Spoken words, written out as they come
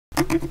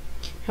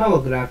Hello,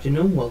 good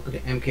afternoon. Welcome to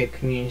MK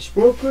Community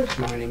Brokers.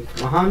 My name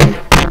is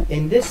Mohammed.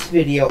 In this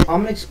video, I'm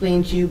going to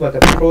explain to you about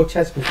the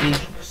protest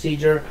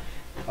procedure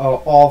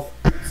of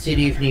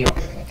City of New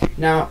York.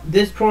 Now,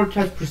 this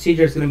protest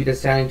procedure is going to be the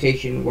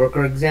sanitation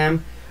worker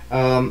exam.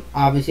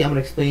 Obviously, I'm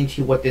going to explain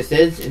to you what this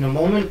is in a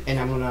moment, and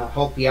I'm going to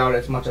help you out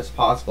as much as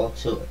possible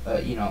to,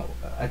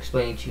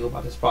 explain to you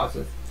about this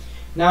process.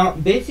 Now,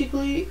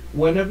 basically,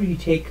 whenever you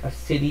take a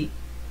city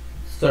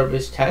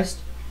service test,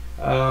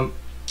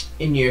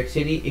 in New York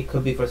City, it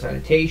could be for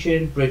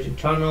sanitation, bridge and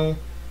tunnel,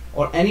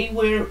 or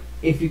anywhere.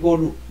 If you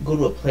go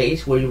to a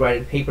place where you write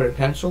in paper and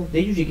pencil,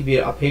 they usually give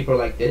you a paper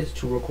like this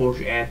to record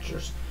your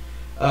answers.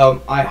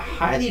 I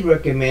highly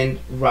recommend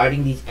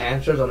writing these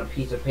answers on a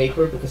piece of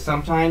paper, because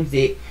sometimes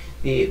they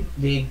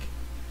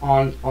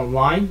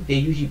online they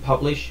usually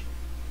publish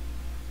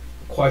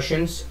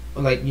questions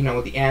like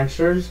the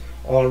answers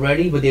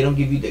already, but they don't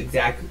give you the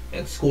exact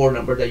score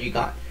number that you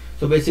got.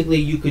 So basically,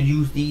 you could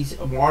use these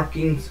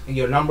markings,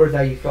 your numbers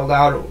that you filled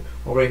out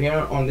over here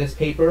on this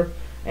paper,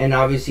 and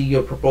obviously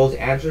your proposed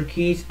answer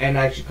keys, and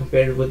actually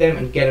compare it with them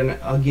and get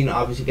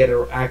obviously get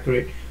an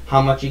accurate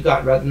how much you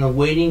got, rather than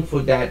waiting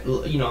for that,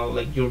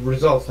 like your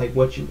results, like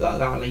what you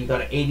got, like you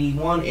got an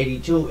 81,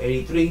 82,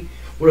 83,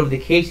 whatever the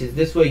case is.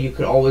 This way, you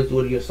could always do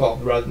it yourself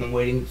rather than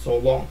waiting so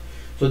long.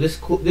 So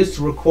this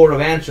record of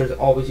answers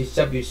obviously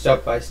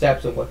step by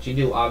steps of what you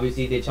do.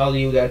 Obviously, they tell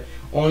you that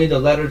only the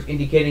letters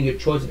indicating your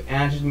choice of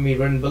answers may be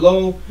written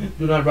below.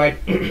 Do not write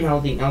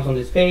anything else on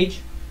this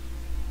page.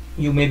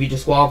 You may be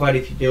disqualified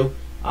if you do.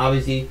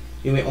 Obviously,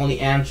 you may only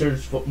answer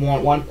for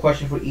one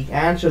question for each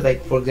answer.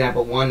 Like, for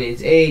example, 1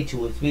 is A,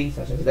 2 is B,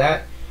 such as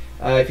that.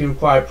 If you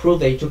require proof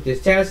that you took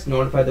this test,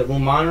 notify the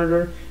room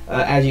monitor.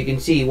 As you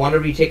can see,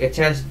 whenever you take a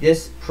test,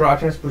 this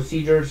protest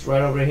procedures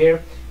right over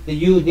here, they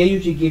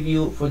usually give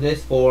you for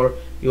this for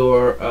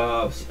your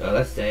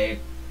let's say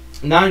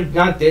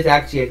not this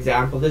actually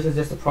example. This is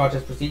just a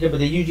protest procedure, but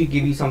they usually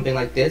give you something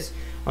like this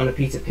on a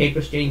piece of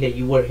paper stating that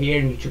you were here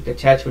and you took the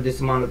test for this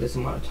amount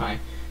of time.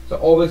 So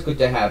always good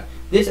to have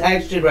this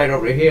actually right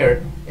over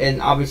here,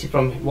 and obviously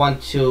from 1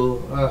 to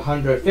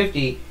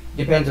 150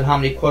 depends on how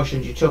many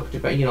questions you took.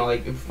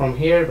 Like from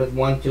here with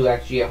 1 to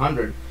actually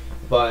 100.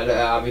 But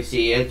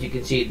obviously, as you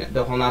can see,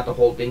 not the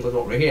whole thing goes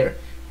over here.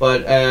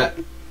 But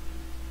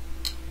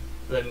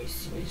let me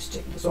just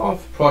take this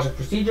off. Project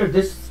procedure.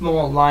 This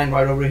small line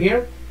right over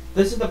here,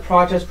 this is the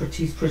project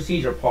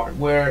procedure part,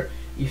 where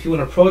if you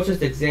want to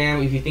protest the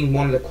exam, if you think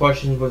one of the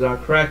questions was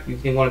not correct, if you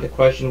think one of the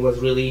questions was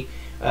really,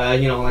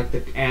 like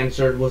the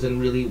answer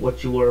wasn't really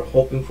what you were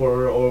hoping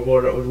for, or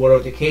whatever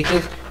the case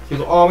is, you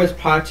can always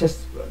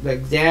protest the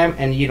exam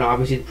and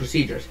obviously the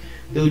procedures.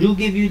 They do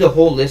give you the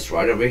whole list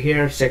right over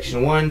here.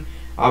 Section 1.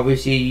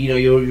 Obviously,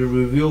 your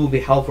review will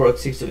be held for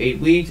 6 to 8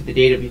 weeks. The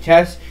date of your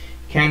test.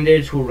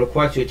 Candidates who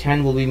request to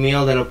attend will be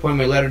mailed an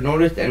appointment letter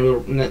notice, and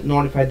will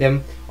notify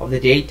them of the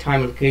date,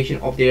 time, and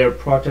location of their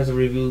protest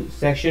review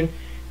section.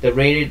 The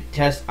rated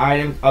test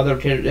items, other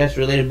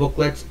test-related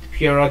booklets, the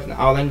PRS, and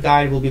outline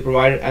guide will be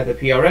provided at the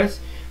PRS,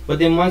 but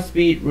they must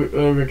be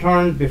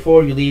returned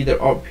before you leave the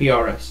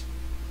PRS.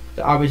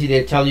 So obviously,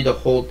 they tell you the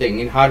whole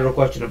thing and how to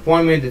request an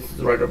appointment. This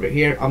is right over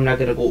here. I'm not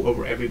going to go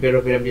over every bit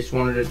of it. I just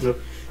wanted to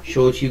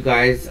show it to you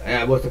guys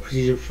what the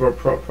procedure for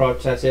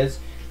protest is.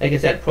 Like I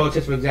said,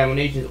 protest for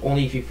examination is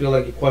only if you feel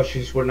like the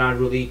questions were not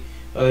really,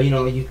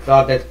 like you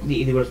thought that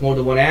there was more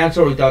than one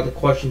answer, or you thought the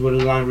questions were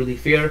not really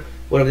fair.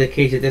 Whatever the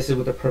case is, this is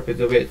what the purpose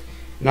of it.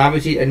 And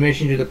obviously,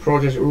 admission to the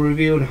protest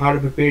review, and how to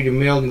prepare your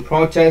mail-in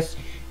protest,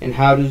 and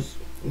how to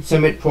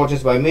submit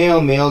protest by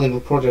mail, mail-in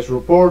with protest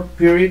report,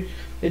 period.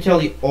 They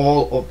tell you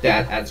all of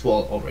that as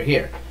well over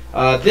here.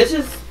 I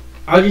just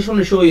want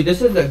to show you,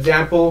 this is the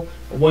example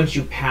once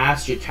you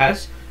pass your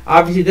test.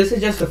 Obviously, this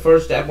is just the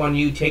first step. When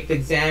you take the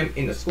exam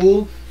in the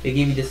school, they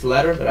give you this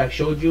letter that I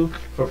showed you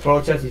for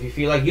protest. If you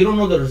feel like you don't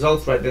know the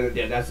results right then and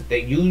there, that's the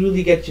thing. You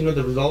usually get to know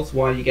the results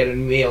while you get an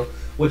email,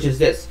 which is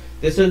this.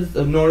 This is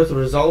the notice of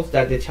results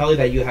that they tell you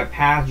that you have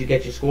passed. You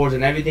get your scores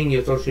and everything.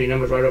 Your social security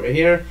numbers right over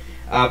here.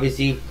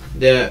 Obviously,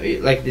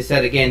 like they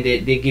said again,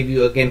 they give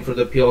you again for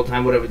the appeal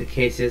time, whatever the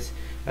case is.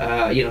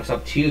 It's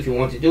up to you if you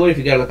want to do it. If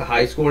you got like a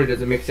high score, it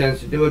doesn't make sense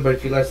to do it. But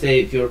if you, let's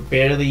say, if you're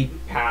barely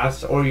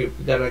passed, or you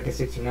got like a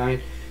 69.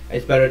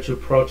 It's better to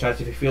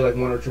protest if you feel like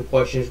 1 or 2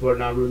 questions were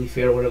not really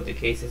fair, whatever the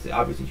case is.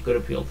 Obviously, you could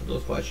appeal for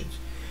those questions.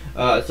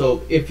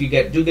 So if you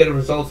do get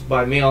results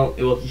by mail,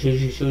 it will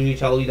usually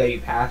tell you that you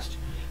passed.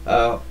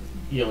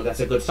 That's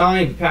a good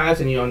sign. You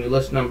passed, and you're on your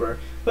list number.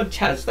 But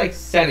tests like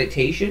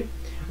sanitation,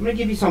 I'm gonna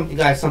give you something,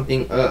 guys.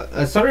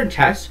 A certain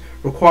tests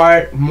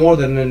require more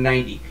than a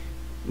 90,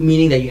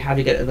 meaning that you have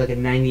to get like a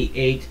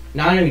 98.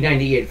 Not only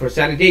 98 for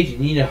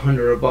sanitation, you need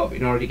 100 or above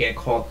in order to get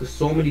called, because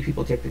so many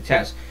people take the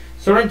test.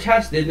 Certain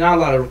tests, there's not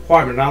a lot of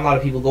requirement, not a lot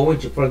of people go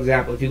into. For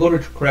example, if you go to a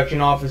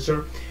correction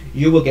officer,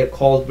 you will get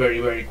called very,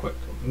 very quick.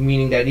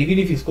 Meaning that even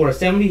if you score a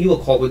 70, you will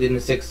call within the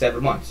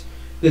 6-7 months.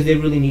 Because they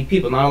really need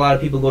people. Not a lot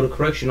of people go to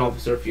correction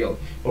officer field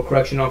or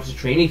correction officer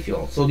trainee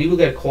field. So they will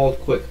get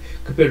called quick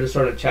compared to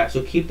certain tests.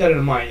 So keep that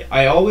in mind.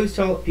 I always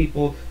tell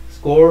people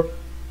score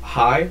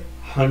high,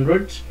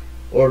 hundreds,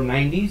 or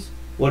 90s,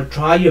 well,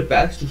 try your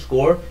best to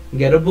score.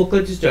 Get a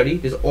booklet to study.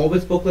 There's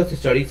always booklets to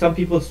study. Some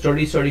people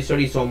study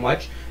so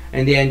much,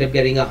 and they end up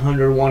getting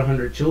 100,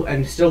 102,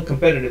 and still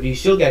competitive. You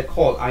still get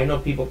called. I know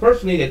people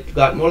personally that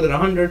got more than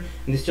 100, and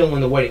they're still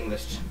on the waiting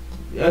list.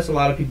 That's a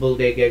lot of people.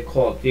 They get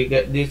called.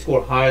 They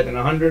score higher than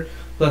 100.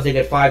 Plus they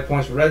get 5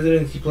 points for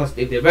residency. Plus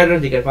if they're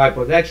veterans, they get 5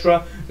 points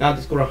extra. Now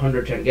they score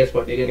 110. Guess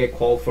what? They're gonna get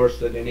called first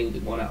than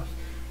anyone else.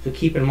 So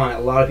keep in mind,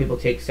 a lot of people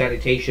take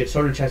sanitation.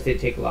 Certain tests they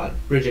take a lot.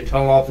 Bridge and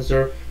tunnel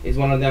officer is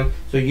one of them.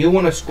 So you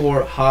want to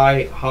score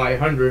high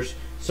hundreds.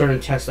 Certain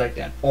tests like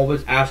that.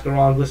 Always ask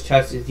around which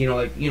test is,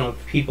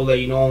 people that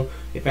you know,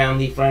 your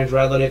family, friends,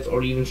 relatives,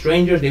 or even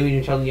strangers. They will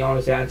even tell you the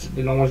honest answer.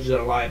 They don't want you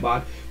to lie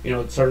about,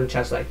 certain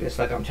tests like this.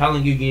 Like I'm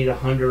telling you, you need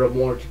 100 or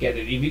more to get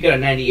it. If you get a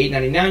 98,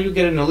 99, you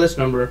get it in a list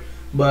number,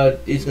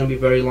 but it's going to be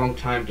a very long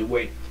time to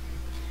wait.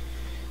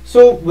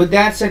 So with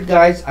that said,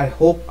 guys, I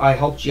hope I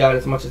helped you out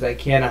as much as I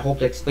can. I hope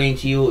to explain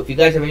to you. If you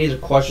guys have any other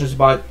questions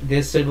about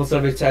this civil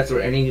service test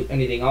or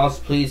anything else,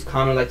 please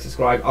comment, like,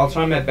 subscribe. I'll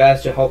try my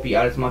best to help you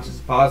out as much as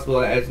possible,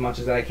 as much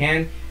as I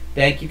can.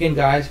 Thank you again,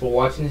 guys, for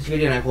watching this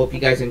video, and I hope you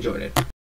guys enjoyed it.